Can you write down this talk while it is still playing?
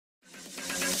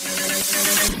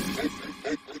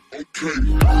The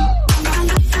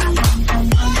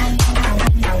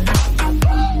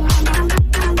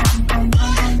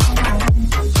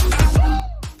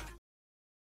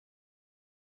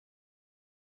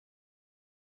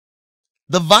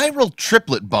viral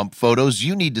triplet bump photos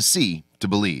you need to see to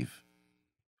believe.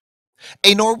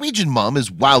 A Norwegian mom has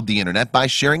wowed the internet by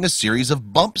sharing a series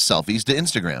of bump selfies to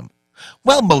Instagram.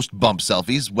 While most bump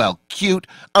selfies, while cute,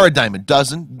 are a dime a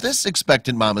dozen, this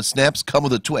expectant mama snaps come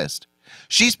with a twist.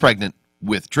 She's pregnant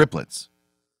with triplets.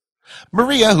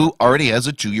 Maria, who already has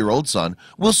a 2-year-old son,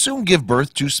 will soon give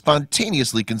birth to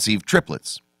spontaneously conceived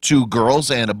triplets, 2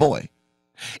 girls and a boy.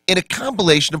 In a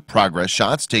compilation of progress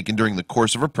shots taken during the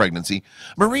course of her pregnancy,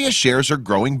 Maria shares her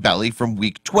growing belly from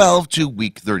week 12 to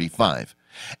week 35,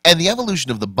 and the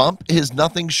evolution of the bump is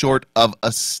nothing short of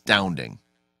astounding.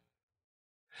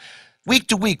 Week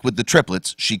to week with the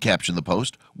triplets, she captioned the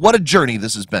post, what a journey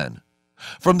this has been.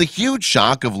 From the huge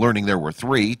shock of learning there were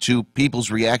 3 to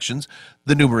people's reactions,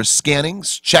 the numerous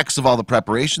scannings, checks of all the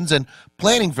preparations, and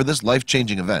planning for this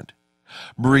life-changing event.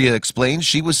 Maria explains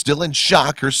she was still in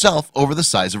shock herself over the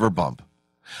size of her bump.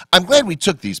 I'm glad we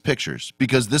took these pictures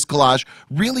because this collage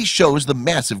really shows the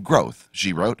massive growth,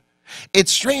 she wrote.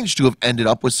 It's strange to have ended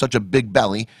up with such a big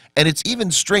belly, and it's even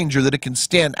stranger that it can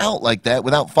stand out like that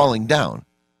without falling down.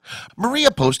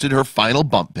 Maria posted her final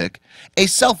bump pic, a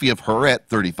selfie of her at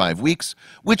 35 weeks,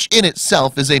 which in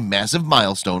itself is a massive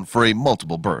milestone for a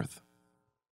multiple birth.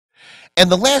 And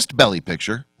the last belly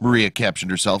picture, Maria captioned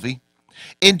her selfie,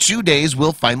 in 2 days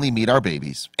we'll finally meet our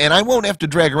babies, and I won't have to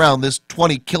drag around this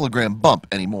 20-kilogram bump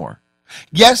anymore.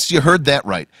 Yes, you heard that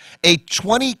right, a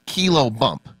 20-kilo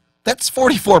bump. That's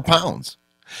 44 pounds.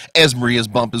 As Maria's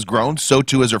bump has grown, so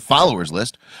too has her followers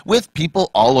list, with people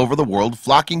all over the world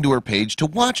flocking to her page to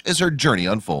watch as her journey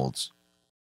unfolds.